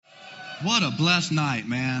What a blessed night,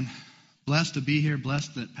 man. Blessed to be here.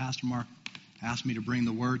 Blessed that Pastor Mark asked me to bring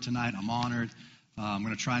the word tonight. I'm honored. I'm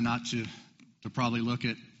going to try not to probably look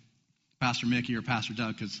at Pastor Mickey or Pastor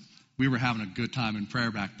Doug because we were having a good time in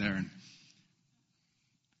prayer back there. And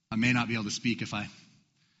I may not be able to speak if I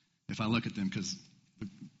look at them because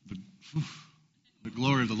the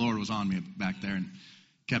glory of the Lord was on me back there and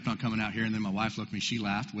kept on coming out here. And then my wife looked at me. She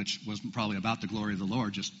laughed, which wasn't probably about the glory of the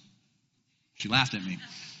Lord. Just she laughed at me.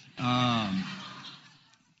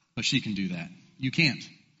 But she can do that. You can't.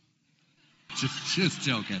 Just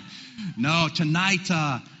joking. No, tonight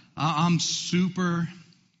I'm super,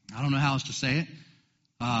 I don't know how else to say it.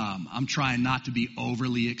 I'm trying not to be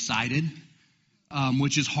overly excited,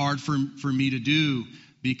 which is hard for me to do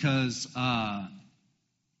because the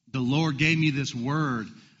Lord gave me this word.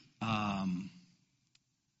 I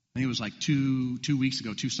think it was like two weeks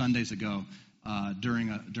ago, 2 Sundays ago,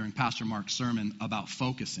 during Pastor Mark's sermon about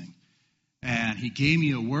focusing. And he gave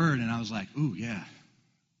me a word, and I was like, ooh, yeah,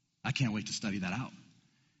 I can't wait to study that out.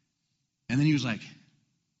 And then he was like,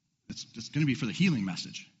 it's going to be for the healing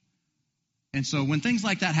message. And so when things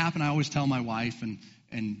like that happen, I always tell my wife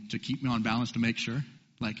and to keep me on balance to make sure,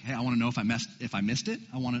 like, hey, I want to know if I missed it.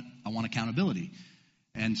 I want accountability.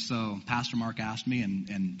 And so Pastor Mark asked me,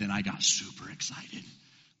 and then I got super excited,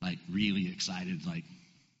 like really excited, like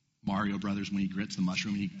Mario Brothers when he grits the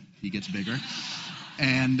mushroom, he gets bigger.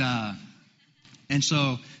 And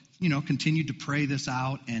so, continued to pray this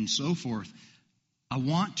out and so forth. I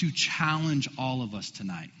want to challenge all of us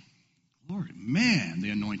tonight. Lord, man, the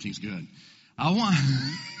anointing's good. I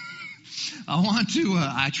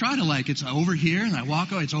try to it's over here, and I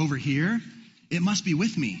walk over, it's over here. It must be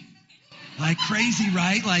with me. Like crazy,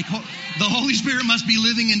 right? Like the Holy Spirit must be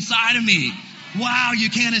living inside of me. Wow, you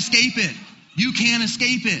can't escape it. You can't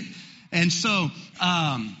escape it. And so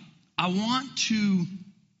I want to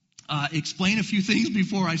explain a few things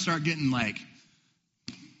before I start getting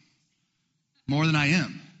more than I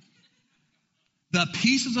am. The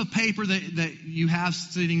pieces of paper that you have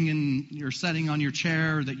sitting in your setting on your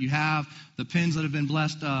chair, that you have, the pins that have been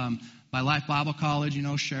blessed by Life Bible College,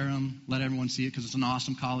 share them, let everyone see it because it's an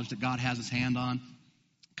awesome college that God has his hand on.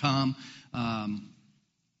 Come.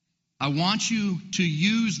 I want you to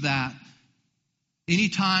use that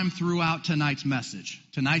anytime throughout tonight's message.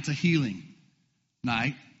 Tonight's a healing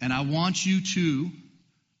night. And I want you to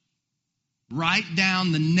write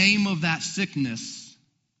down the name of that sickness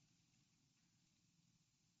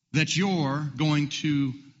that you're going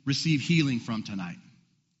to receive healing from tonight.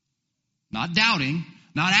 Not doubting,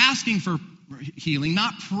 not asking for healing,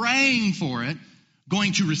 not praying for it,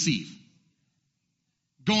 going to receive.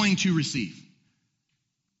 Going to receive.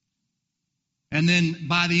 And then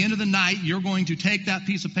by the end of the night, you're going to take that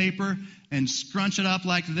piece of paper and scrunch it up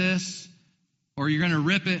like this. Or you're going to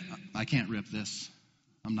rip it. I can't rip this.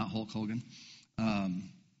 I'm not Hulk Hogan.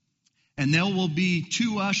 And there will be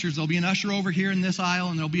 2 ushers. There'll be an usher over here in this aisle,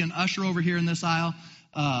 and there'll be an usher over here in this aisle.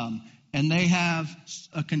 And they have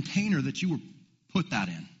a container that you will put that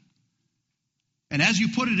in. And as you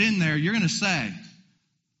put it in there, you're going to say,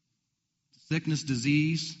 sickness,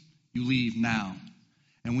 disease, you leave now.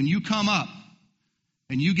 And when you come up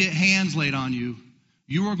and you get hands laid on you,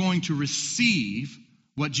 you are going to receive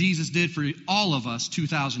what Jesus did for all of us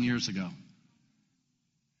 2,000 years ago.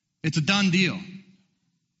 It's a done deal.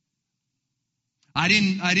 I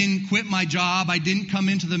didn't quit my job. I didn't come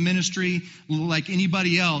into the ministry like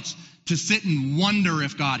anybody else to sit and wonder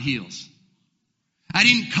if God heals. I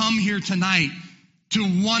didn't come here tonight to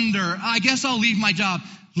wonder, I guess I'll leave my job.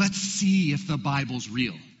 Let's see if the Bible's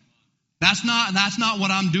real. That's not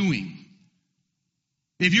what I'm doing.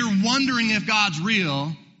 If you're wondering if God's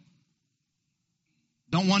real,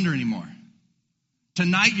 don't wonder anymore.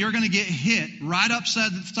 Tonight, you're going to get hit right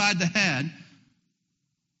upside the head,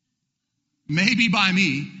 maybe by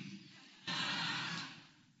me,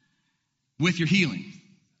 with your healing.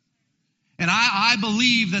 And I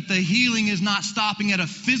believe that the healing is not stopping at a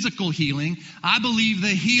physical healing. I believe the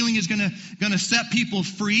healing is going to set people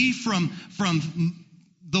free from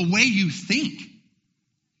the way you think,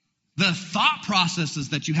 the thought processes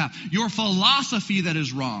that you have, your philosophy that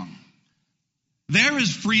is wrong. There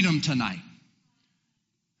is freedom tonight.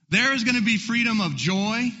 There is going to be freedom of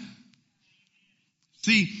joy.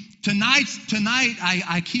 See, tonight,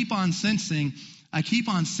 I keep on sensing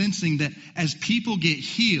that as people get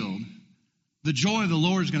healed, the joy of the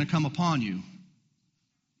Lord is going to come upon you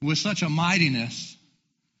with such a mightiness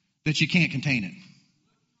that you can't contain it.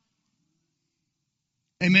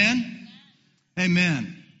 Amen?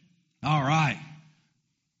 Amen. All right.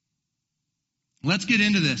 Let's get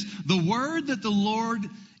into this. The word that the Lord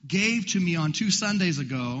gave to me on 2 Sundays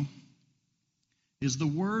ago is the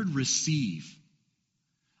word receive.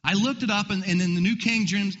 I looked it up, and in the New King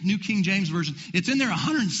James Version, it's in there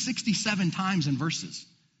 167 times in verses.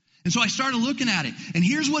 And so I started looking at it. And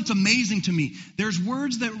here's what's amazing to me. There's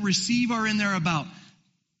words that receive are in there about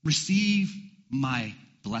receive my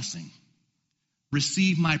blessing,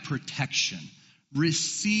 receive my protection,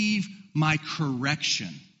 receive my correction.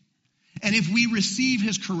 And if we receive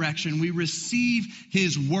his correction, we receive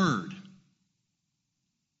his word.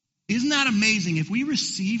 Isn't that amazing? If we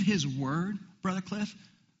receive his word, Brother Cliff,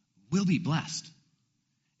 we'll be blessed.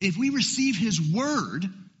 If we receive his word,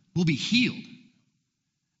 we'll be healed.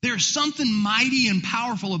 There's something mighty and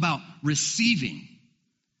powerful about receiving.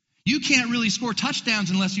 You can't really score touchdowns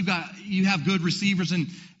unless you have good receivers and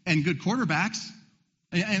good quarterbacks,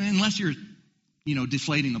 and unless you're,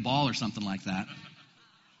 deflating the ball or something like that.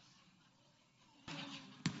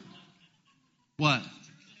 What?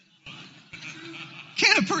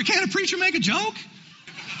 Can't a preacher make a joke?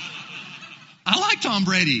 I like Tom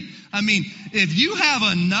Brady. I mean, if you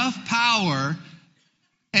have enough power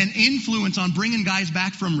and influence on bringing guys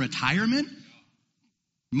back from retirement,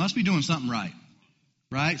 you must be doing something right.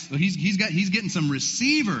 Right? So he's getting some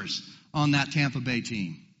receivers on that Tampa Bay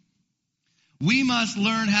team. We must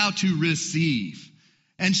learn how to receive.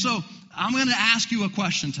 And so I'm going to ask you a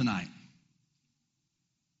question tonight.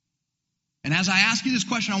 And as I ask you this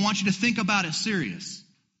question, I want you to think about it serious.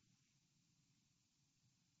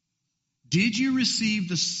 Did you receive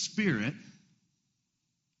the Spirit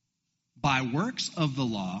by works of the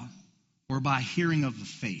law or by hearing of the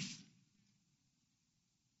faith?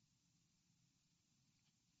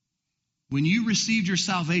 When you received your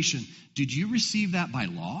salvation, did you receive that by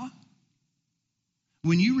law?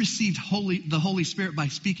 When you received the Holy Spirit by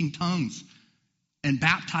speaking tongues and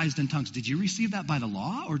baptized in tongues, did you receive that by the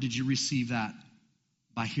law or did you receive that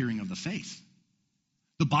by hearing of the faith?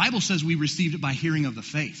 The Bible says we received it by hearing of the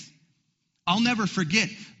faith. I'll never forget,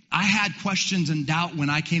 I had questions and doubt when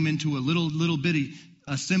I came into a little bitty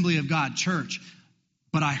Assembly of God church,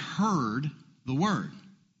 but I heard the word.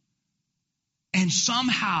 And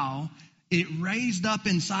somehow it raised up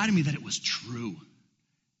inside of me that it was true.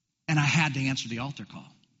 And I had to answer the altar call.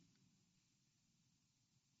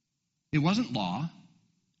 It wasn't law.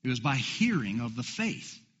 It was by hearing of the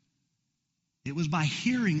faith. It was by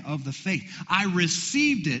hearing of the faith. I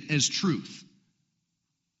received it as truth.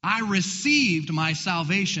 I received my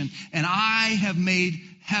salvation, and I have made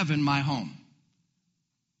heaven my home.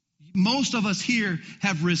 Most of us here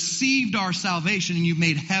have received our salvation, and you've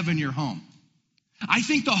made heaven your home. I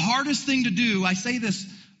think the hardest thing to do, I say this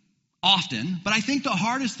often, but I think the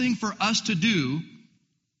hardest thing for us to do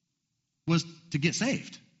was to get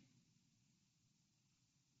saved.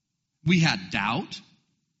 We had doubt.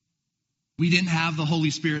 We didn't have the Holy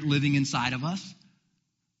Spirit living inside of us.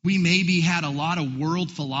 We maybe had a lot of world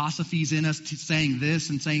philosophies in us saying this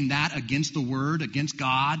and saying that against the Word, against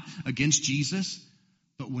God, against Jesus.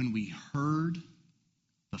 But when we heard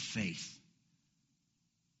the faith,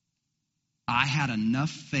 I had enough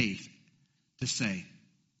faith to say,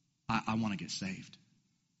 I want to get saved.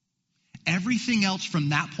 Everything else from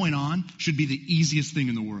that point on should be the easiest thing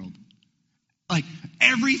in the world. Like,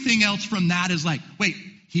 everything else from that is like, wait,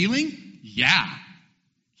 healing? Yeah.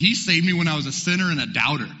 He saved me when I was a sinner and a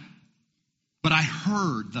doubter. But I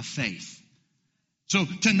heard the faith. So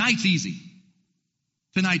tonight's easy.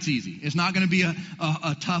 Tonight's easy. It's not going to be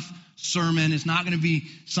a tough sermon. It's not going to be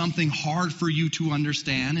something hard for you to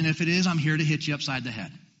understand. And if it is, I'm here to hit you upside the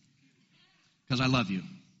head. Because I love you.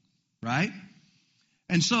 Right?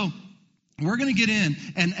 And so we're going to get in,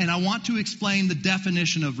 and I want to explain the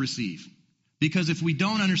definition of receive. Because if we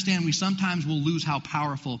don't understand, we sometimes will lose how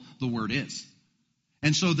powerful the word is.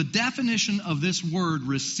 And so the definition of this word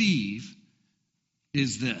receive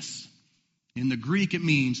is this. In the Greek, it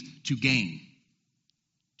means to gain,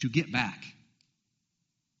 to get back.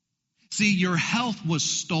 See, your health was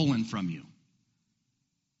stolen from you.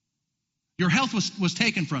 Your health was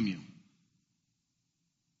taken from you.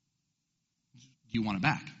 You want it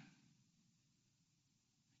back.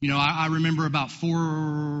 You know, I remember about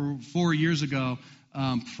four years ago,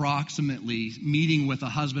 approximately, meeting with a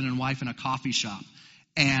husband and wife in a coffee shop.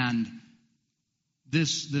 And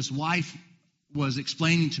this wife was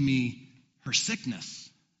explaining to me her sickness.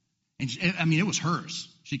 And it was hers.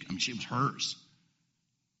 She was hers.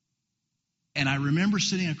 And I remember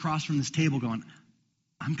sitting across from this table going,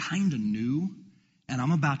 I'm kind of new, and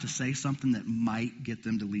I'm about to say something that might get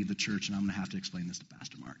them to leave the church, and I'm going to have to explain this to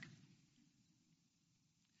Pastor Mark.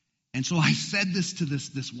 And so I said this to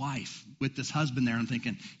this wife with this husband there. I'm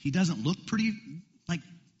thinking, he doesn't look pretty,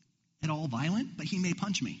 at all violent, but he may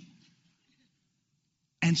punch me.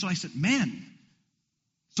 And so I said, man,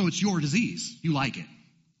 So it's your disease. You like it.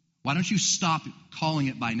 Why don't you stop calling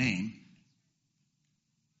it by name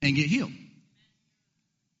and get healed?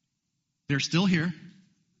 They're still here,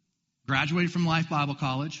 graduated from Life Bible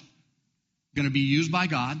College, going to be used by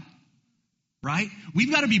God, right?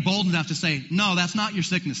 We've got to be bold enough to say, no, that's not your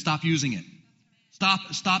sickness. Stop using it.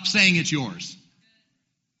 Stop saying it's yours.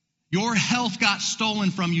 Your health got stolen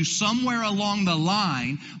from you somewhere along the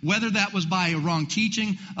line, whether that was by a wrong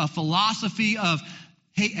teaching, a philosophy of,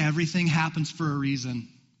 hey, everything happens for a reason.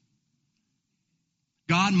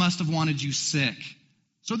 God must have wanted you sick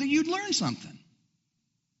so that you'd learn something.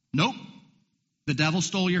 Nope. The devil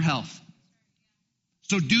stole your health.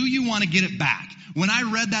 So do you want to get it back? When I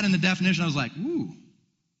read that in the definition, I was like, ooh,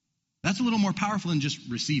 that's a little more powerful than just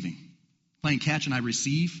receiving. Playing catch and I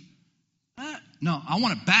receive. No, I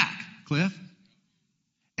want it back, Cliff.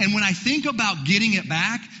 And when I think about getting it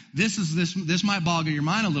back, this might boggle your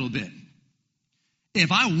mind a little bit.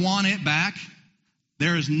 If I want it back,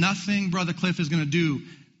 there is nothing Brother Cliff is going to do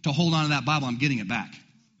to hold on to that Bible. I'm getting it back.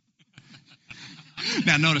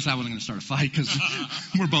 Now, notice I wasn't going to start a fight because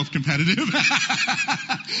we're both competitive.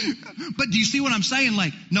 But do you see what I'm saying?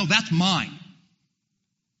 Like, no, that's mine.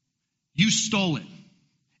 You stole it,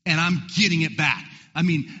 and I'm getting it back. I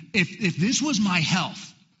mean, if this was my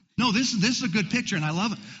health, no, this is a good picture, and I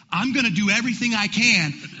love it. I'm going to do everything I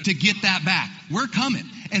can to get that back. We're coming,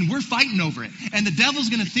 and we're fighting over it. And the devil's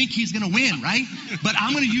going to think he's going to win, right? But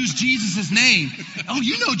I'm going to use Jesus' name. Oh,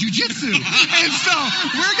 you know jujitsu. And so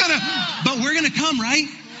we're going to come, right?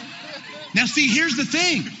 Now, see, here's the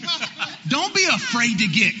thing. Don't be afraid to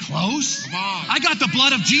get close. I got the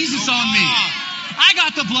blood of Jesus on me. I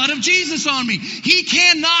got the blood of Jesus on me. He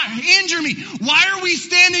cannot injure me. Why are we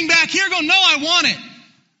standing back here going, no, I want it.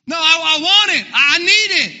 No, I want it. I need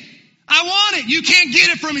it. I want it. You can't get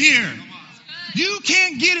it from here. You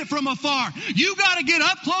can't get it from afar. You got to get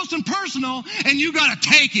up close and personal, and you got to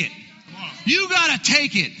take it. You got to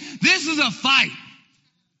take it. This is a fight.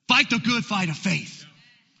 Fight the good fight of faith.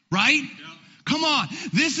 Right? Come on.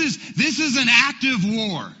 This is an active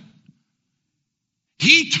war.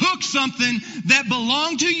 He took something that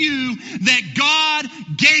belonged to you that God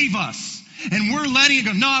gave us. And we're letting it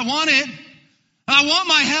go. No, I want it. I want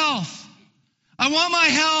my health. I want my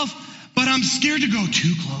health, but I'm scared to go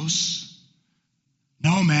too close.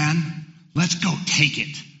 No, man. Let's go take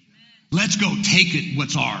it. Let's go take it,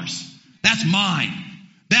 what's ours. That's mine.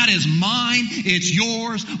 That is mine. It's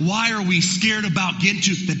yours. Why are we scared about getting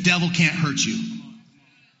to it? The devil can't hurt you.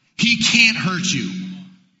 He can't hurt you.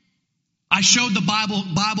 I showed the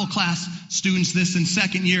Bible class students this in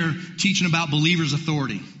second year teaching about believers'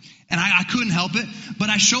 authority. And I couldn't help it, but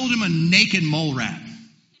I showed him a naked mole rat.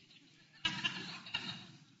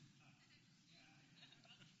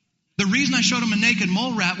 The reason I showed him a naked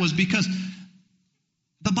mole rat was because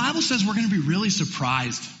the Bible says we're going to be really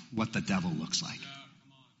surprised what the devil looks like.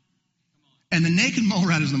 And the naked mole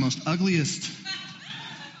rat is the most ugliest,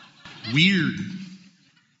 weird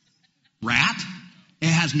rat. It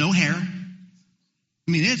has no hair.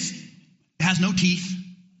 I mean, it has no teeth.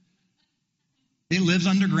 It lives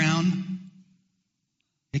underground.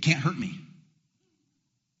 It can't hurt me.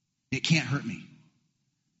 It can't hurt me.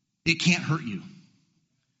 It can't hurt you.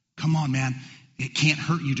 Come on, man. It can't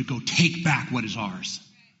hurt you to go take back what is ours.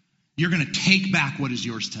 You're going to take back what is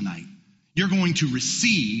yours tonight. You're going to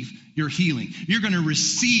receive your healing. You're going to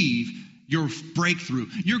receive your breakthrough.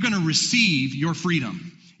 You're going to receive your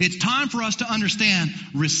freedom. It's time for us to understand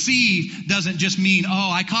receive doesn't just mean,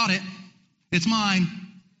 oh, I caught it. It's mine.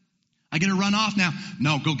 I get to run off now.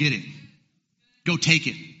 No, go get it. Go take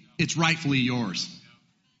it. It's rightfully yours.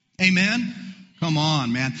 Amen? Come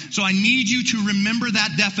on, man. So I need you to remember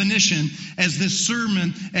that definition as this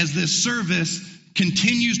sermon, as this service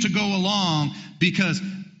continues to go along, because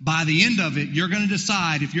by the end of it, you're going to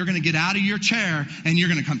decide if you're going to get out of your chair and you're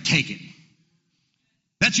going to come take it.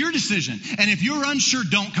 That's your decision. And if you're unsure,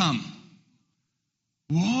 don't come.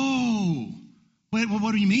 Whoa. Wait,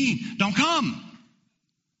 what do you mean? Don't come.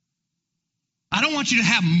 I don't want you to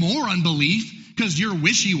have more unbelief because you're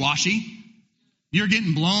wishy-washy. You're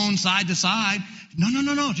getting blown side to side.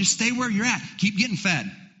 No. Just stay where you're at. Keep getting fed.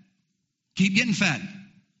 Keep getting fed.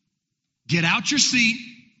 Get out your seat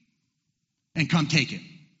and come take it.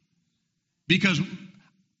 Because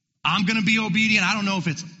I'm going to be obedient. I don't know if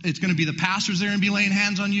it's going to be the pastors there and be laying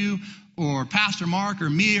hands on you, or Pastor Mark, or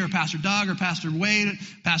me, or Pastor Doug, or Pastor Wade,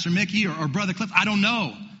 Pastor Mickey, or Brother Cliff. I don't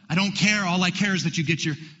know. I don't care. All I care is that you get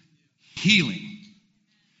your healing.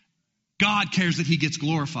 God cares that he gets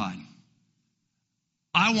glorified.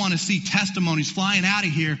 I want to see testimonies flying out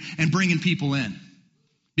of here and bringing people in.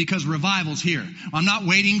 because revival's here. I'm not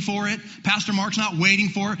waiting for it. Pastor Mark's not waiting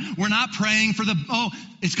for it. We're not praying for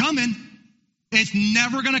it's coming. It's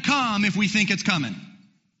never going to come if we think it's coming.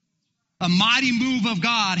 A mighty move of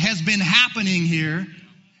God has been happening here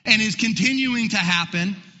and is continuing to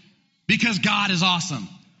happen because God is awesome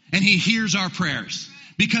and he hears our prayers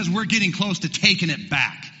because we're getting close to taking it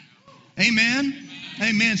back. Amen?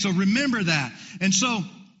 Amen. So remember that. And so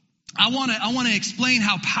I want to explain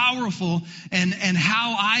how powerful and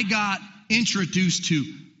how I got introduced to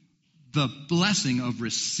the blessing of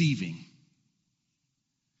receiving.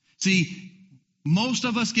 See, most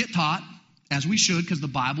of us get taught, as we should, because the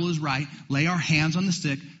Bible is right, lay our hands on the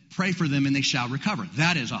sick, pray for them, and they shall recover.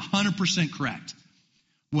 That is 100% correct.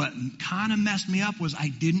 What kind of messed me up was I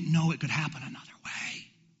didn't know it could happen another way.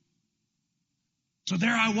 So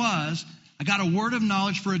there I was. I got a word of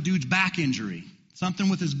knowledge for a dude's back injury, something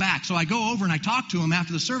with his back. So I go over and I talk to him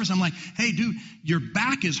after the service. I'm like, hey, dude, your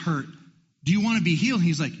back is hurt. Do you want to be healed? And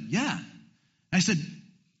he's like, yeah. I said,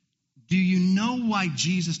 do you know why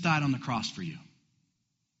Jesus died on the cross for you?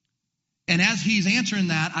 And as he's answering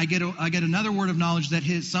that, I get another word of knowledge that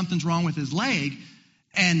something's wrong with his leg.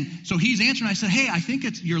 And so he's answering. I said, hey, I think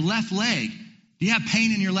it's your left leg. Do you have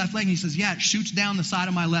pain in your left leg? And he says, yeah, it shoots down the side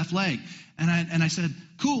of my left leg. And I said,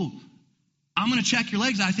 cool. I'm going to check your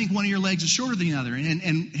legs. I think one of your legs is shorter than the other.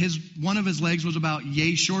 And one of his legs was about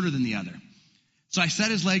yay shorter than the other. So I set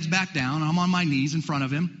his legs back down. I'm on my knees in front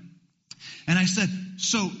of him. And I said,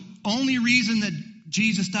 so only reason that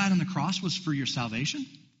Jesus died on the cross was for your salvation?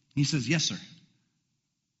 He says, yes, sir.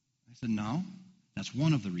 I said, no, that's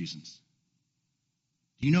one of the reasons.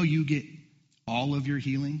 Do you know you get all of your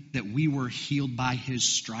healing? That we were healed by his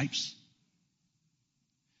stripes?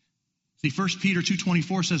 See, 1 Peter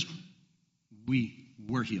 2:24 says, we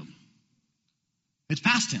were healed. It's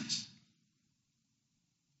past tense.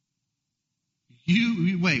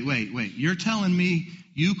 Wait. You're telling me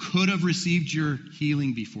you could have received your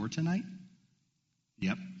healing before tonight?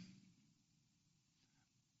 Yep.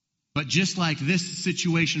 But just like this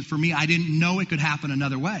situation for me, I didn't know it could happen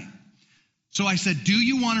another way. So I said, do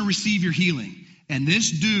you want to receive your healing? And this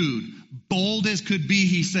dude, bold as could be,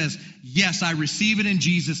 he says, yes, I receive it in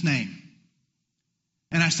Jesus' name.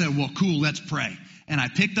 And I said, well, cool, let's pray. And I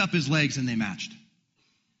picked up his legs and they matched.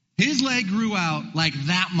 His leg grew out like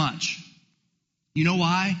that much. You know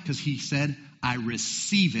why? Because he said, I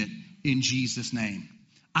receive it in Jesus' name.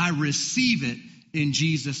 I receive it in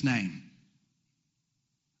Jesus' name.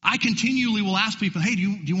 I continually will ask people, hey, do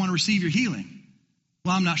you want to receive your healing?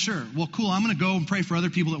 Well, I'm not sure. Well, cool, I'm going to go and pray for other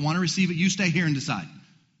people that want to receive it. You stay here and decide.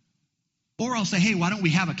 Or I'll say, hey, why don't we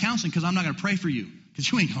have a counseling? Because I'm not going to pray for you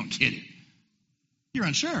because you ain't going to get it. You're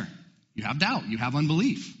unsure. You have doubt. You have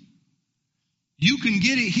unbelief. You can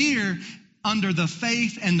get it here under the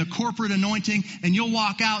faith and the corporate anointing, and you'll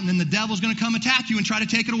walk out, and then the devil's going to come attack you and try to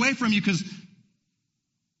take it away from you because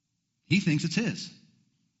he thinks it's his.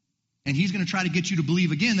 And he's going to try to get you to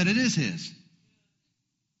believe again that it is his.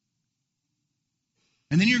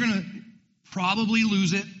 And then you're going to probably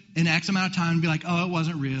lose it in X amount of time and be like, oh, it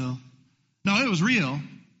wasn't real. No, it was real.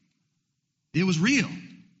 It was real.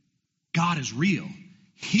 God is real.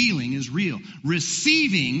 Healing is real.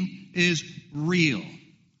 Receiving is real.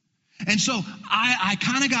 And so I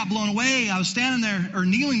kind of got blown away. I was standing there or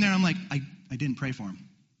kneeling there. I'm like, I didn't pray for him.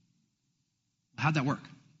 How'd that work?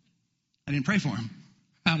 I didn't pray for him.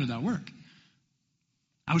 How did that work?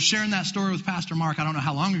 I was sharing that story with Pastor Mark, I don't know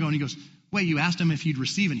how long ago, and he goes, wait, you asked him if he'd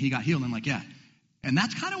receive it and he got healed? And I'm like, yeah. And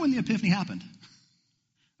that's kind of when the epiphany happened.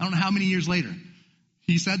 I don't know how many years later.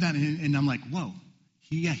 He said that, and I'm like, whoa.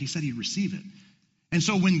 He said he'd receive it. And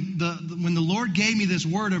so when the Lord gave me this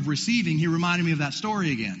word of receiving, he reminded me of that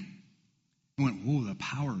story again. I went, whoa, the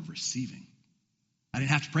power of receiving. I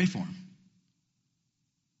didn't have to pray for him.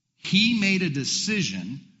 He made a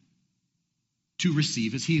decision to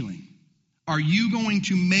receive his healing. Are you going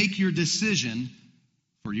to make your decision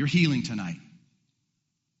for your healing tonight?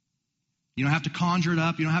 You don't have to conjure it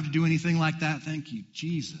up. You don't have to do anything like that. Thank you,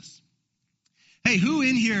 Jesus. Hey, who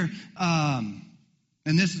in here,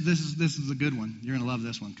 and this is a good one. You're going to love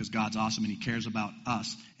this one because God's awesome and he cares about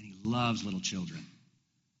us and he loves little children.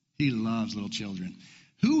 He loves little children.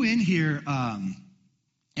 Who in here, and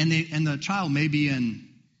the child may be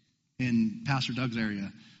in Pastor Doug's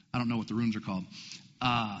area. I don't know what the rooms are called.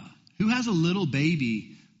 Who has a little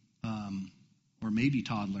baby or maybe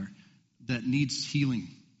toddler that needs healing?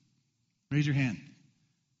 Raise your hand.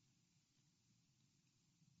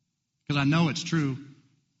 Because I know it's true.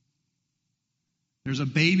 There's a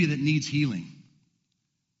baby that needs healing.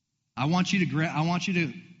 I want you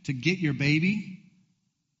to get your baby,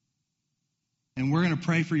 and we're going to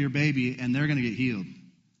pray for your baby, and they're going to get healed.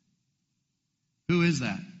 Who is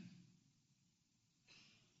that?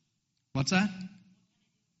 What's that?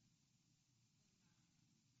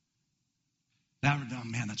 Oh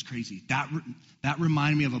man, that's crazy. That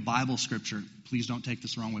reminded me of a Bible scripture. Please don't take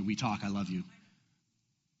this the wrong way. We talk. I love you.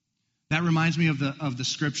 That reminds me of the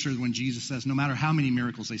scripture when Jesus says, no matter how many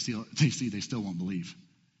miracles they see, they still won't believe.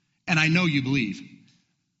 And I know you believe.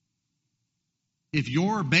 If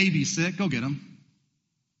your baby's sick, go get him.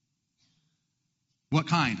 What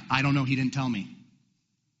kind? I don't know. He didn't tell me.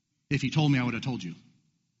 If he told me, I would have told you.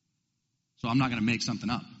 So I'm not going to make something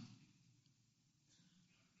up.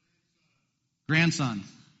 Grandson.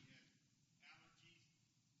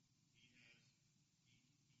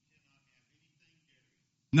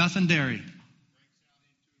 Nothing dairy.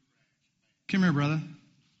 Come here, brother.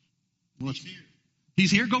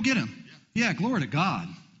 He's here? Go get him. Yeah, glory to God.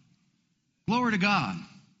 Glory to God.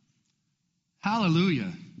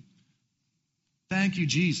 Hallelujah. Thank you,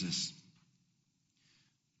 Jesus.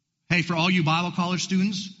 Hey, for all you Bible college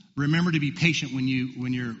students, remember to be patient when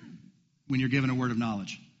you're given a word of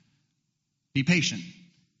knowledge. Be patient.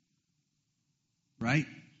 Right?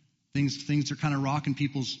 Things are kind of rocking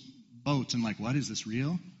people's boats and like, what, is this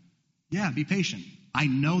real? Yeah, be patient. I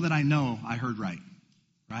know I heard right.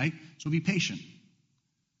 Right? So be patient.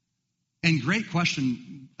 And great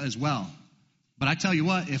question as well. But I tell you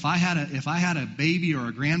what, if I had a baby or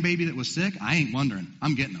a grandbaby that was sick, I ain't wondering.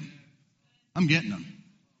 I'm getting them.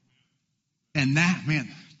 And that, man,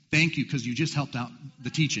 thank you, because you just helped out the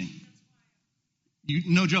teaching.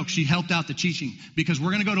 No joke, she helped out the teaching, because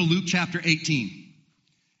we're going to go to Luke chapter 18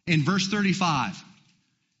 in verse 35.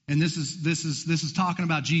 And this is talking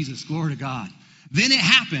about Jesus. Glory to God. Then it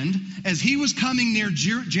happened, as he was coming near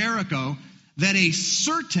Jericho, that a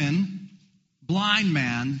certain blind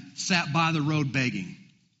man sat by the road begging.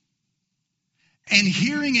 And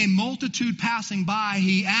hearing a multitude passing by,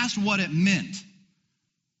 he asked what it meant.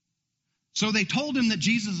 So they told him that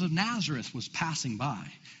Jesus of Nazareth was passing by.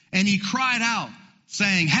 And he cried out,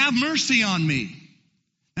 saying, "Have mercy on me."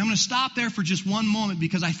 And I'm going to stop there for just one moment,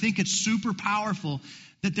 because I think it's super powerful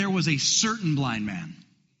that there was a certain blind man.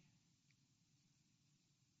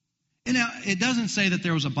 And now, it doesn't say that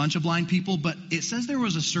there was a bunch of blind people, but it says there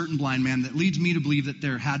was a certain blind man that leads me to believe that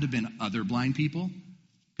there had to have been other blind people,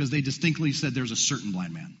 because they distinctly said there's a certain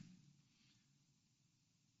blind man.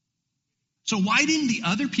 So why didn't the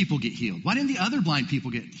other people get healed? Why didn't the other blind people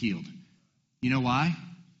get healed? You know why?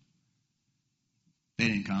 They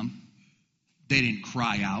didn't come. They didn't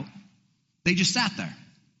cry out. They just sat there.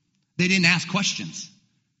 They didn't ask questions.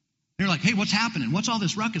 They're like, hey, what's happening? What's all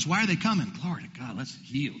this ruckus? Why are they coming? Glory to God, let's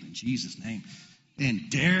heal in Jesus' name. And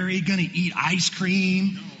dairy, gonna eat ice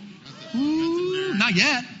cream? No, Ooh, not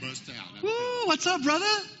yet. Bust out. Ooh, what's up, brother?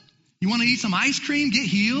 You want to eat some ice cream? Get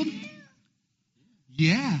healed?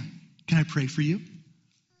 Yeah. Can I pray for you?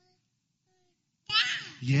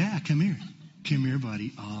 Yeah, come here. Come here,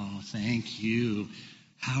 buddy. Oh, thank you.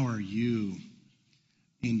 How are you?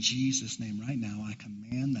 In Jesus' name, right now, I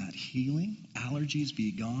command that healing, allergies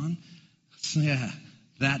be gone. Yeah,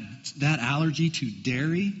 that allergy to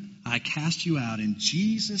dairy, I cast you out. In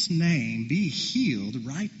Jesus' name, be healed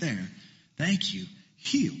right there. Thank you.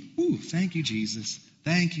 Healed. Ooh, thank you, Jesus.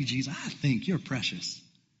 Thank you, Jesus. I think you're precious.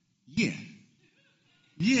 Yeah.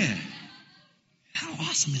 Yeah. How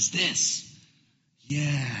awesome is this?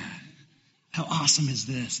 Yeah. How awesome is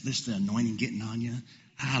this? This the anointing getting on you.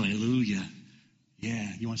 Hallelujah.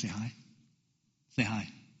 Yeah. You want to say hi? Say hi.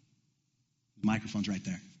 The microphone's right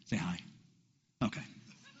there. Say hi. Okay.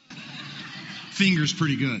 Fingers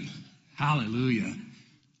pretty good. Hallelujah.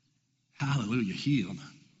 Hallelujah. Healed.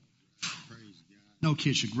 No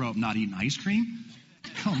kid should grow up not eating ice cream.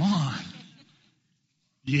 Come on.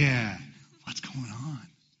 Yeah. What's going on?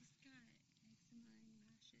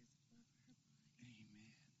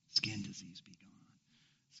 Amen. Skin disease be gone.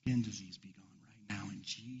 Skin disease be gone right now in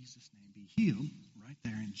Jesus' name. Be healed right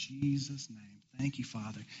there in Jesus' name. Thank you,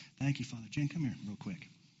 Father. Thank you, Father. Jen, come here real quick.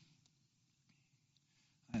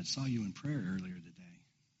 I saw you in prayer earlier today.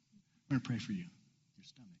 I'm going to pray for you. Your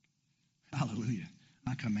stomach. Hallelujah.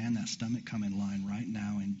 I command that stomach come in line right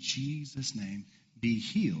now in Jesus' name. Be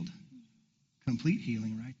healed. Complete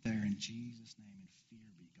healing right there in Jesus' name. And fear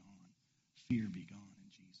be gone. Fear be gone in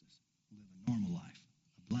Jesus. Live a normal life.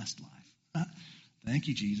 A blessed life. Thank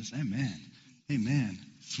you, Jesus. Amen. Amen,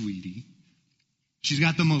 sweetie. She's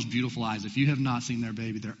got the most beautiful eyes. If you have not seen their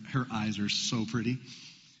baby, her eyes are so pretty.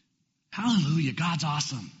 Hallelujah. God's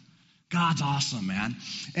awesome. God's awesome, man.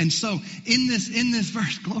 And so in this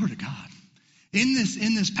verse, glory to God. In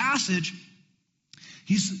this passage,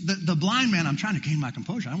 he's the blind man. I'm trying to gain my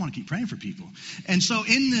composure. I want to keep praying for people. And so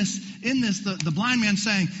in this, the blind man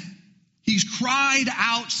saying, He's cried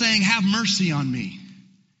out saying, have mercy on me.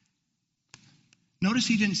 Notice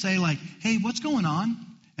he didn't say like, hey, what's going on?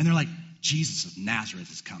 And they're like, Jesus of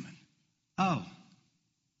Nazareth is coming. Oh,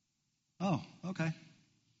 okay.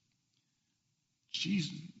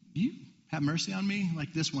 Jesus, you have mercy on me?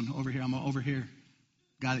 Like this one over here. I'm over here.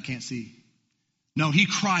 Guy that can't see. No, he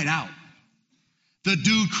cried out. The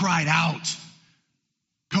dude cried out.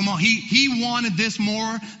 Come on, he wanted this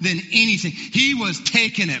more than anything. He was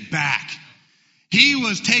taking it back. He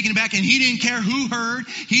was taking it back, and he didn't care who heard.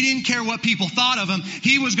 He didn't care what people thought of him.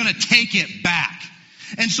 He was going to take it back.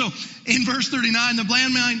 And so in verse 39,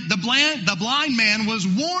 the blind man was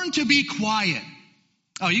warned to be quiet.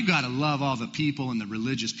 Oh, you got to love all the people and the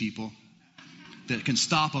religious people that can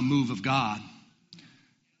stop a move of God.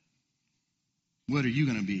 What are you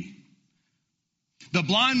going to be? The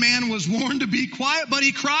blind man was warned to be quiet, but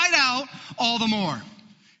he cried out all the more.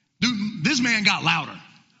 Dude, this man got louder.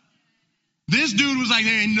 This dude was like,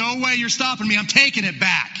 there ain't no way you're stopping me. I'm taking it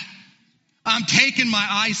back. I'm taking my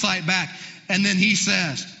eyesight back. And then he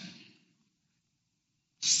says,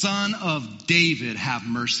 Son of David, have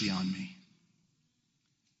mercy on me.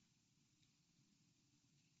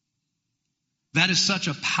 That is such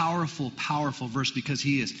a powerful, powerful verse because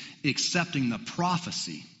he is accepting the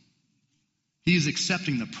prophecy. He is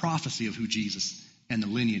accepting the prophecy of who Jesus and the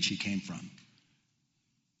lineage he came from.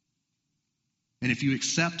 And if you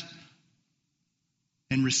accept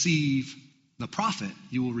and receive the prophet,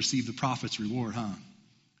 you will receive the prophet's reward, huh?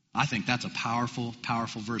 I think that's a powerful,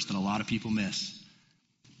 powerful verse that a lot of people miss.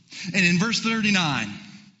 And in verse 39,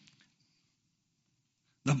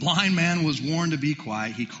 the blind man was warned to be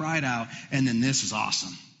quiet. He cried out, and then this is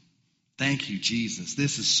awesome. Thank you, Jesus.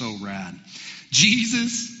 This is so rad.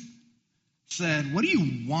 Jesus said, what do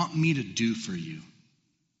you want me to do for you?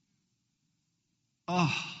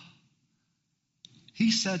 Oh,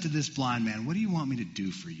 he said to this blind man, what do you want me to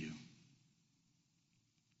do for you?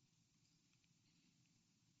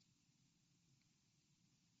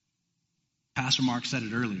 Pastor Mark said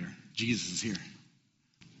it earlier. Jesus is here.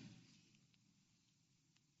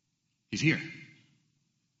 He's here.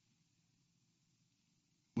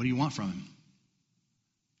 What do you want from him?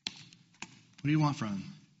 What do you want from him?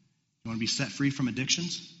 You want to be set free from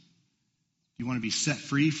addictions? You want to be set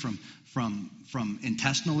free from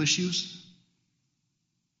intestinal issues?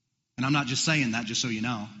 And I'm not just saying that just so you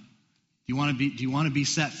know. Do you want to be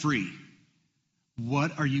set free?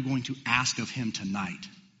 What are you going to ask of him tonight?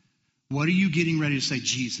 What are you getting ready to say?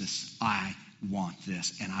 Jesus, I want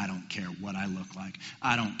this, and I don't care what I look like.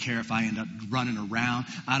 I don't care if I end up running around.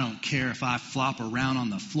 I don't care if I flop around on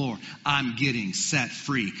the floor. I'm getting set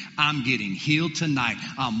free. I'm getting healed tonight.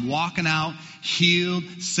 I'm walking out healed,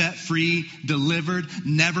 set free, delivered,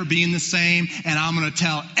 never being the same, and I'm going to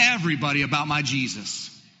tell everybody about my Jesus.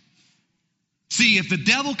 See, if the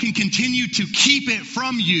devil can continue to keep it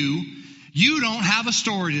from you, you don't have a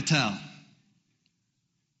story to tell.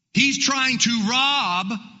 He's trying to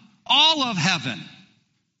rob all of heaven.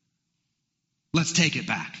 Let's take it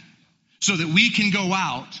back so that we can go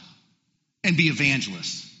out and be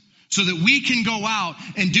evangelists. So that we can go out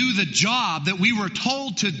and do the job that we were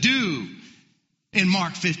told to do in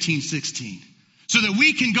Mark 15:16. So that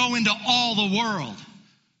we can go into all the world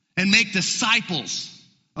and make disciples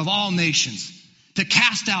of all nations, to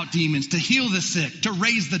cast out demons, to heal the sick, to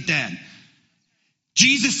raise the dead.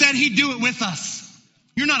 Jesus said he'd do it with us.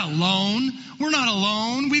 You're not alone. We're not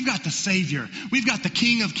alone. We've got the Savior. We've got the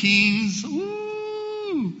King of Kings.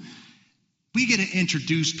 Ooh. We get to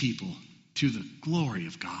introduce people to the glory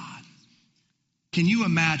of God. Can you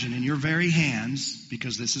imagine in your very hands,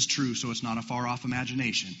 because this is true, so it's not a far off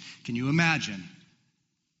imagination, can you imagine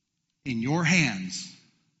in your hands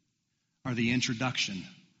are the introduction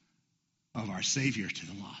of our Savior to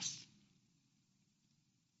the lost?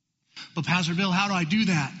 But Pastor Bill, how do I do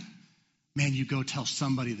that? Man, you go tell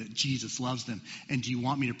somebody that Jesus loves them. And do you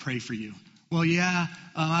want me to pray for you? Well, yeah,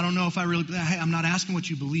 I don't know if I really, hey, I'm not asking what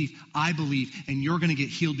you believe. I believe, and you're going to get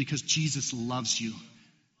healed because Jesus loves you.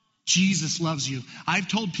 Jesus loves you. I've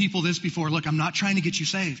told people this before. Look, I'm not trying to get you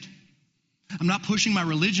saved. I'm not pushing my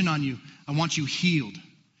religion on you. I want you healed.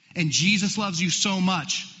 And Jesus loves you so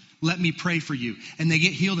much. Let me pray for you. And they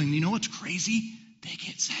get healed. And you know what's crazy? They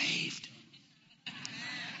get saved.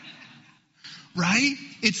 Right?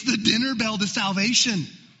 It's the dinner bell to salvation.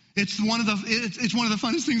 It's one of the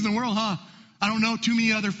funnest things in the world, huh? I don't know too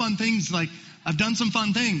many other fun things. Like, I've done some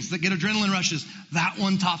fun things that get adrenaline rushes. That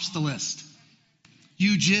one tops the list.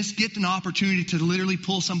 You just get an opportunity to literally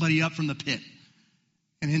pull somebody up from the pit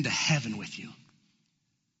and into heaven with you.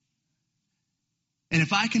 And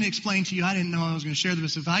if I can explain to you, I didn't know I was going to share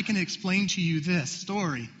this. If I can explain to you this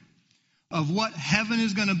story, of what heaven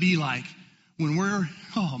is going to be like when we're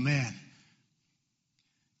all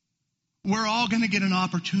going to get an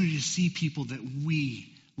opportunity to see people that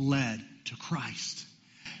we led to Christ.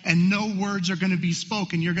 And no words are going to be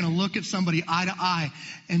spoken. You're going to look at somebody eye to eye,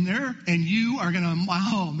 and you are going to,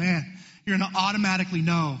 you're going to automatically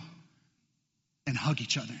know and hug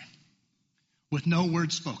each other with no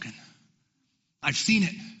words spoken. I've seen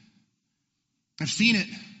it.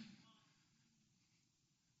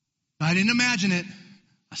 I didn't imagine it.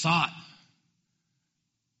 I saw it.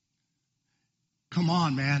 Come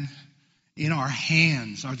on, man. In our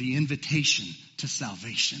hands are the invitation to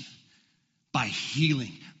salvation by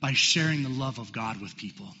healing, by sharing the love of God with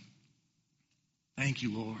people. Thank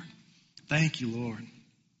you, Lord. Thank you, Lord.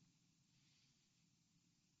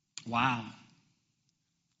 Wow.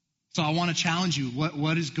 So I want to challenge you.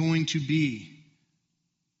 What is going to be?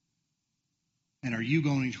 And are you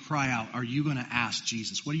going to cry out? Are you going to ask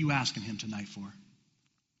Jesus? What are you asking him tonight for?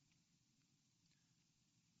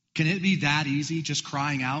 Can it be that easy, just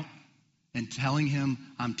crying out and telling him,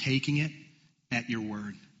 I'm taking it at your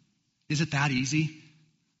word? Is it that easy?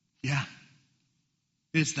 Yeah,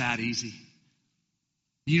 it's that easy.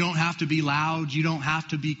 You don't have to be loud. You don't have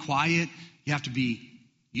to be quiet. You have to be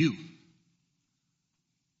you. You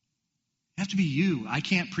have to be you. I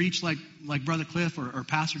can't preach like Brother Cliff or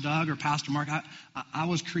Pastor Doug or Pastor Mark. I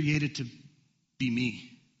was created to be me.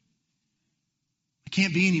 I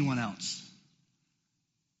can't be anyone else.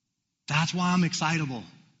 That's why I'm excitable.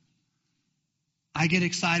 I get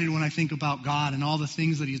excited when I think about God and all the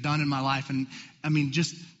things that he's done in my life. And I mean,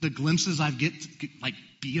 just the glimpses I get to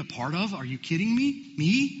be a part of. Are you kidding me?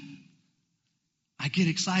 Me? I get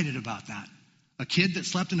excited about that. A kid that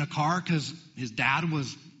slept in a car because his dad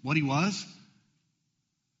was what he was?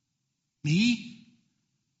 Me?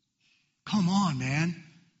 Come on, man.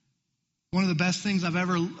 One of the best things I've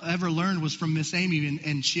ever learned was from Miss Amy,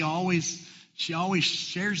 and she always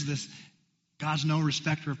shares this. God's no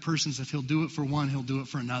respecter of persons. If he'll do it for one, he'll do it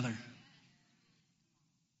for another.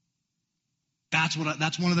 That's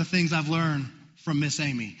one of the things I've learned from Miss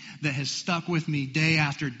Amy that has stuck with me day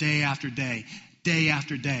after day after day. Day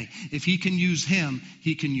after day. If he can use him,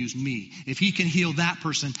 he can use me. If he can heal that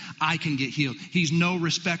person, I can get healed. He's no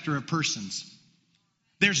respecter of persons.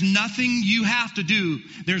 There's nothing you have to do.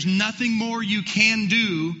 There's nothing more you can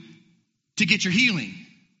do to get your healing.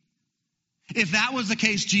 If that was the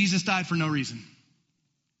case, Jesus died for no reason.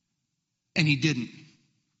 And he didn't.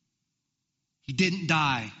 He didn't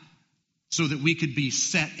die so that we could be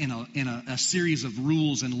set in a series of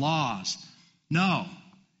rules and laws. No.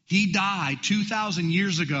 He died 2,000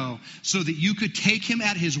 years ago so that you could take him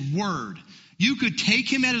at his word. You could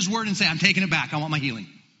take him at his word and say, I'm taking it back. I want my healing.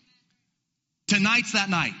 Tonight's that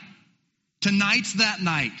night. Tonight's that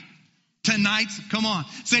night. Come on.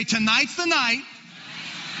 Say, tonight's the night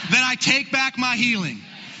that I take back my healing.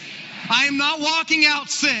 I am not walking out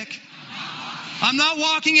sick. I'm not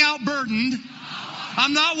walking out burdened.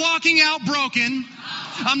 I'm not walking out broken.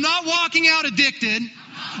 I'm not walking out addicted.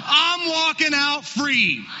 I'm walking out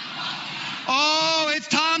free. Oh, it's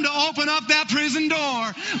time to open up that prison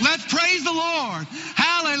door. Let's praise the Lord.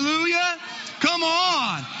 Hallelujah. Come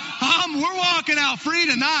on. We're walking out free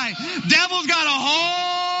tonight. Devil's got a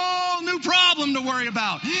whole new problem to worry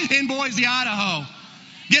about in Boise, Idaho.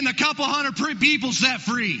 Getting a couple hundred people set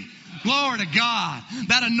free. Glory to God.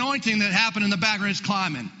 That anointing that happened in the background is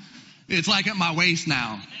climbing. It's like at my waist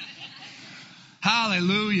now.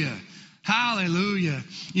 Hallelujah. Hallelujah.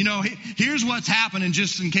 You know, here's what's happening,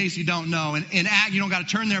 just in case you don't know. In Acts, you don't got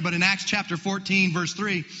to turn there, but in Acts chapter 14, verse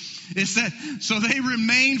 3, it said, so they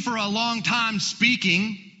remained for a long time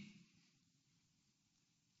speaking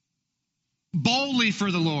boldly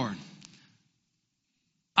for the Lord.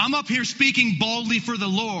 I'm up here speaking boldly for the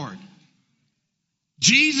Lord.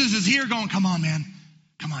 Jesus is here going, come on, man.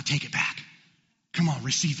 Come on, take it back. Come on,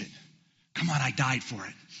 receive it. Come on, I died for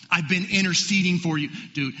it. I've been interceding for you.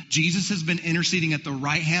 Dude, Jesus has been interceding at the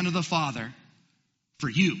right hand of the Father for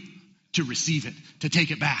you to receive it, to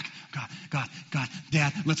take it back. God,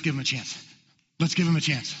 Dad, let's give him a chance. Let's give him a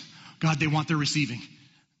chance. God, they want their receiving.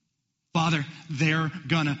 Father, they're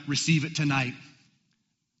going to receive it tonight.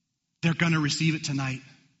 They're going to receive it tonight.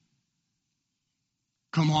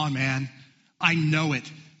 Come on, man. I know it.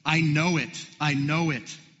 I know it. I know it.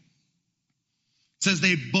 It says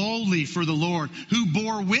they boldly for the Lord, who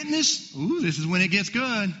bore witness. Ooh, this is when it gets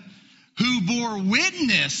good. Who bore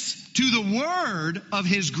witness to the word of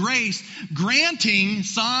his grace, granting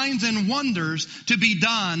signs and wonders to be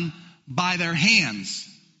done by their hands.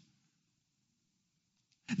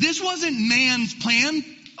 This wasn't man's plan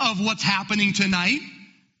of what's happening tonight.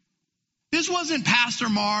 This wasn't Pastor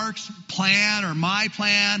Mark's plan or my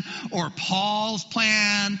plan or Paul's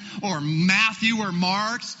plan or Matthew or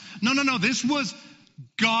Mark's. No. This was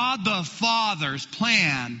God the Father's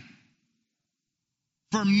plan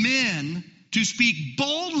for men to speak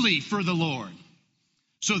boldly for the Lord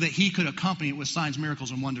so that he could accompany it with signs,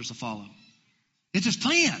 miracles, and wonders to follow. It's his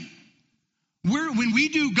plan. When we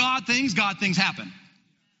do God things happen.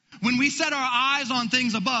 When we set our eyes on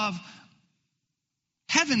things above,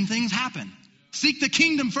 heaven things happen. Seek the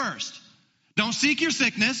kingdom first. Don't seek your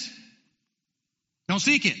sickness. Don't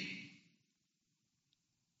seek it.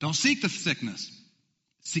 Don't seek the sickness.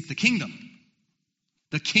 Seek the kingdom.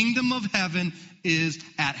 The kingdom of heaven is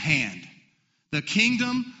at hand. The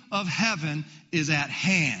kingdom of heaven is at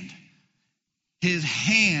hand. His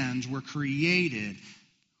hands were created.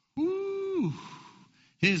 Woo.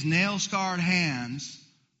 His nail-scarred hands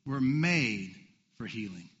were made for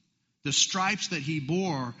healing. The stripes that he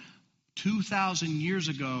bore 2,000 years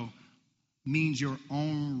ago means you're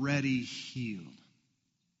already healed.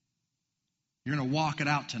 You're going to walk it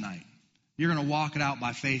out tonight. You're going to walk it out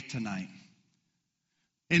by faith tonight.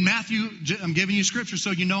 In Matthew, I'm giving you scripture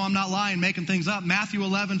so you know I'm not lying, making things up. Matthew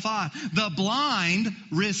 11:5. The blind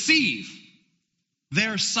receive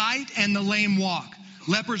their sight and the lame walk.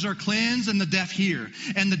 Lepers are cleansed and the deaf hear.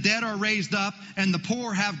 And the dead are raised up and the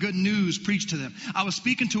poor have good news preached to them. I was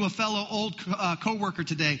speaking to a fellow old co-worker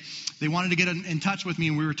today. They wanted to get in touch with me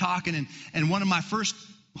and we were talking. And one of my first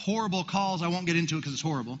horrible calls, I won't get into it because it's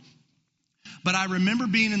horrible. But I remember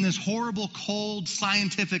being in this horrible, cold,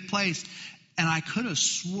 scientific place. And I could have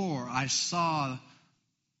swore I saw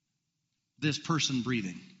this person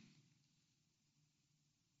breathing.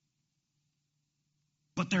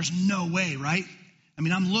 But there's no way, right? I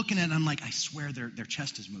mean, I'm looking at it and I'm like, I swear their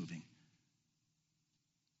chest is moving.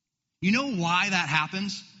 You know why that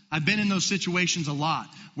happens? I've been in those situations a lot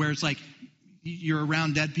where it's like you're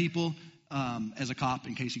around dead people. As a cop,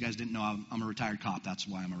 in case you guys didn't know, I'm a retired cop. That's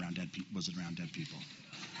why I'm around dead people.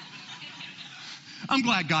 I'm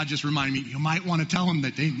glad God just reminded me, you might want to tell them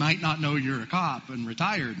that they might not know you're a cop and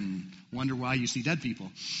retired and wonder why you see dead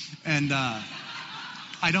people. And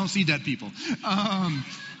I don't see dead people.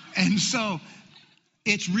 And so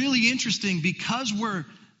it's really interesting because we're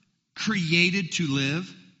created to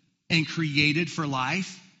live and created for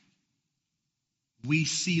life, we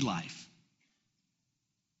see life.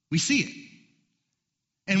 We see it.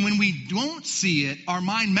 And when we don't see it, our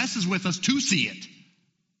mind messes with us to see it.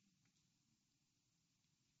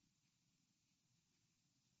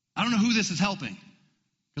 I don't know who this is helping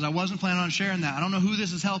because I wasn't planning on sharing that. I don't know who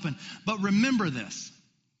this is helping. But remember this.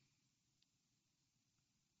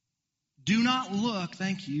 Do not look,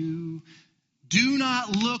 thank you. Do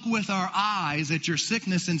not look with our eyes at your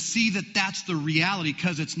sickness and see that that's the reality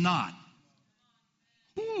because it's not.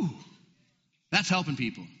 Whew. That's helping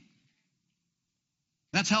people.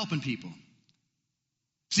 That's helping people.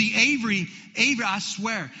 See, Avery, I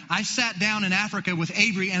swear, I sat down in Africa with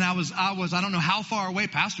Avery and I was, I don't know how far away.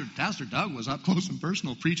 Pastor Doug was up close and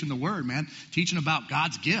personal preaching the word, man, teaching about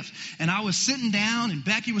God's gift. And I was sitting down and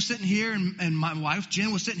Becky was sitting here and my wife,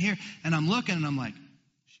 Jen, was sitting here and I'm looking and I'm like,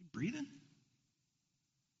 is she breathing?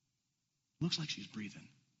 Looks like she's breathing.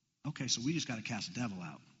 Okay, so we just got to cast the devil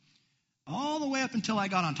out. All the way up until I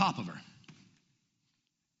got on top of her.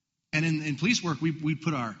 And in police work, we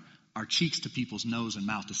put our cheeks to people's nose and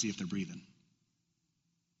mouth to see if they're breathing.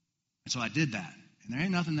 And so I did that. And there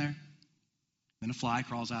ain't nothing there. Then a fly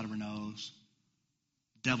crawls out of her nose.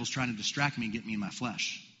 The devil's trying to distract me and get me in my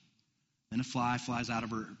flesh. Then a fly flies out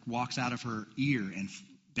of her, walks out of her ear and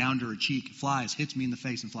down to her cheek, flies, hits me in the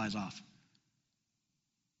face and flies off.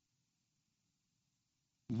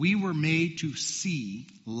 We were made to see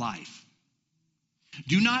life.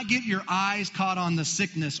 Do not get your eyes caught on the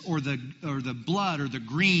sickness or the blood or the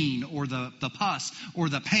green or the pus or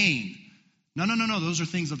the pain. No. Those are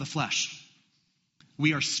things of the flesh.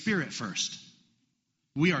 We are spirit first.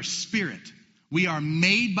 We are spirit. We are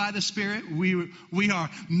made by the Spirit. We are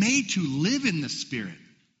made to live in the Spirit.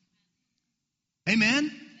 Amen?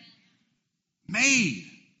 Made,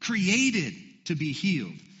 created to be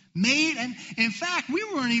healed. Made, and in fact, we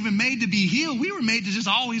weren't even made to be healed. We were made to just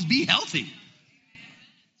always be healthy.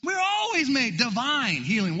 We're always made divine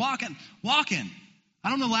healing, walking. I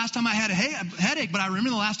don't know the last time I had a headache, but I remember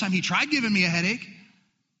the last time he tried giving me a headache.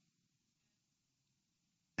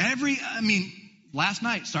 Last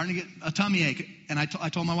night, starting to get a tummy ache. And I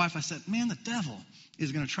told my wife, I said, man, the devil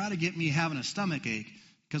is going to try to get me having a stomach ache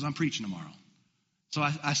because I'm preaching tomorrow. So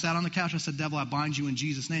I sat on the couch. I said, devil, I bind you in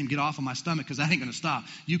Jesus' name. Get off of my stomach because that ain't going to stop.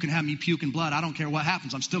 You can have me puking blood. I don't care what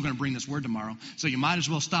happens. I'm still going to bring this word tomorrow. So you might as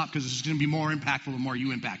well stop because it's going to be more impactful the more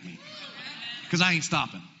you impact me. because I ain't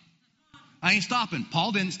stopping. I ain't stopping.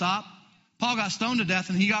 Paul didn't stop. Paul got stoned to death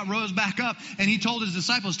and he got rose back up and he told his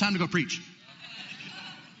disciples, it's time to go preach.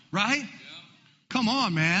 Right? Come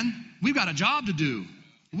on, man. We've got a job to do.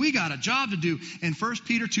 We got a job to do. In 1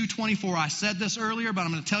 Peter 2:24, I said this earlier, but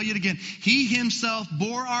I'm going to tell you it again. He himself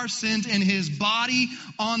bore our sins in his body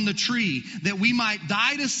on the tree, that we might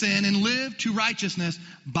die to sin and live to righteousness.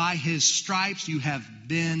 By his stripes you have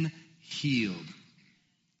been healed.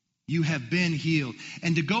 You have been healed.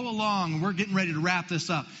 And to go along, and we're getting ready to wrap this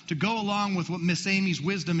up, to go along with what Miss Amy's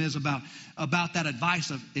wisdom is about that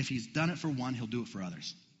advice of if he's done it for one, he'll do it for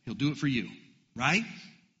others. He'll do it for you, right?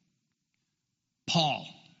 Paul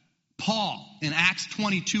in Acts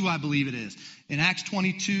 22, I believe it is. In Acts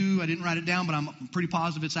 22, I didn't write it down, but I'm pretty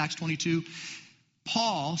positive it's Acts 22.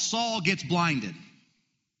 Saul gets blinded.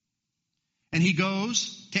 And he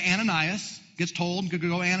goes to Ananias, gets told to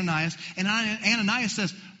go Ananias, and Ananias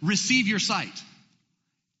says, receive your sight.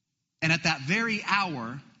 And at that very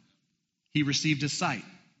hour, he received his sight.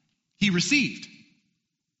 He received.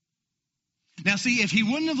 Now see, if he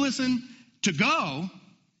wouldn't have listened to go,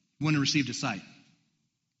 he wouldn't have received his sight.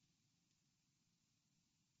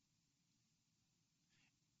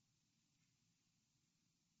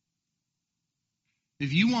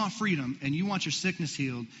 If you want freedom and you want your sickness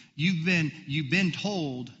healed, you've been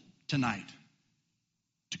told tonight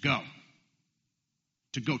to go.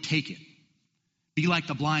 To go take it. Be like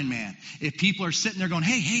the blind man. If people are sitting there going,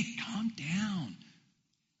 hey, calm down.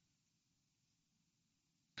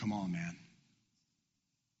 Come on, man.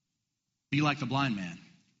 Be like the blind man.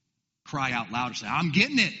 Cry out louder. Say, I'm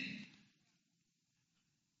getting it.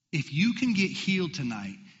 If you can get healed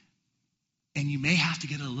tonight, and you may have to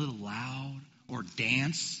get a little loud or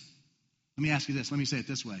dance. Let me ask you this. Let me say it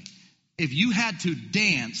this way. If you had to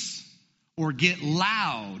dance or get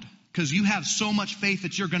loud because you have so much faith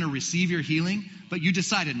that you're going to receive your healing, but you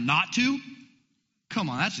decided not to, come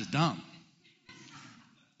on, that's just dumb.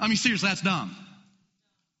 I mean, seriously, that's dumb.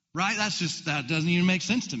 Right? That doesn't even make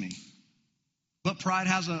sense to me. But pride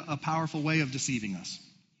has a powerful way of deceiving us.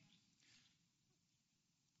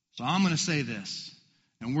 So I'm going to say this.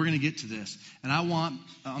 And we're going to get to this. And I'm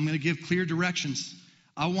going to give clear directions.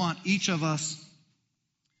 I want each of us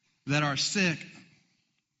that are sick.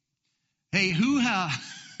 Hey, who has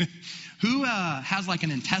like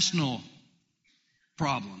an intestinal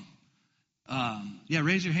problem? Yeah,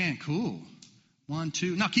 raise your hand. Cool. 1,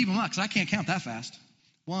 2. No, keep them up because I can't count that fast.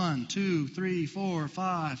 1, 2, 3, 4,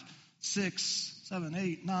 5, 6, 7,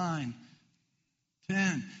 8, 9,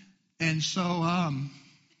 10. And so,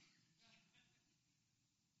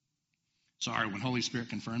 sorry, when Holy Spirit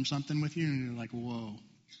confirms something with you, and you're like, whoa.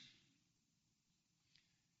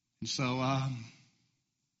 And so,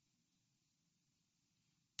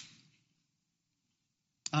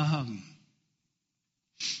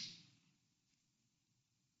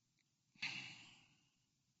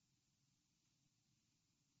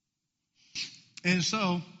 and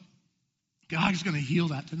so, God's going to heal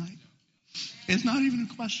that tonight. It's not even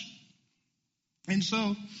a question. And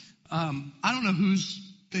so, I don't know whose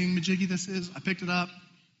thingamajiggy this is. I picked it up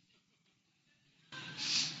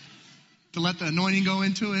to let the anointing go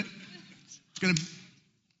into it. It's going to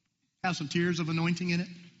have some tears of anointing in it.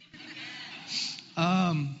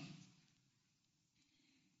 God's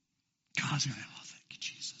going to, thank you,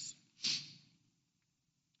 Jesus.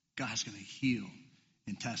 God's going to heal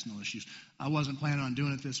intestinal issues. I wasn't planning on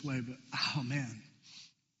doing it this way, but oh man.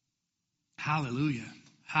 Hallelujah.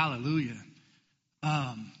 Hallelujah.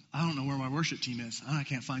 I don't know where my worship team is. I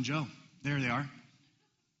can't find Joe. There they are.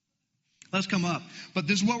 Let's come up. But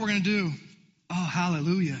this is what we're going to do. Oh,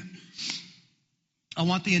 hallelujah. I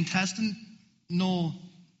want the intestinal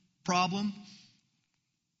problem.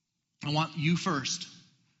 I want you first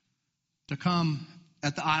to come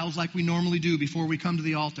at the aisles like we normally do before we come to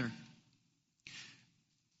the altar.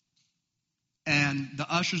 And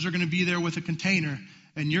the ushers are going to be there with a container,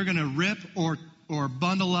 and you're going to rip or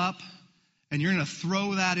bundle up, and you're going to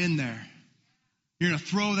throw that in there. You're going to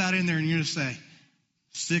throw that in there, and you're going to say,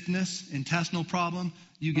 sickness, intestinal problem,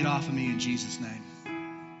 you get off of me in Jesus' name.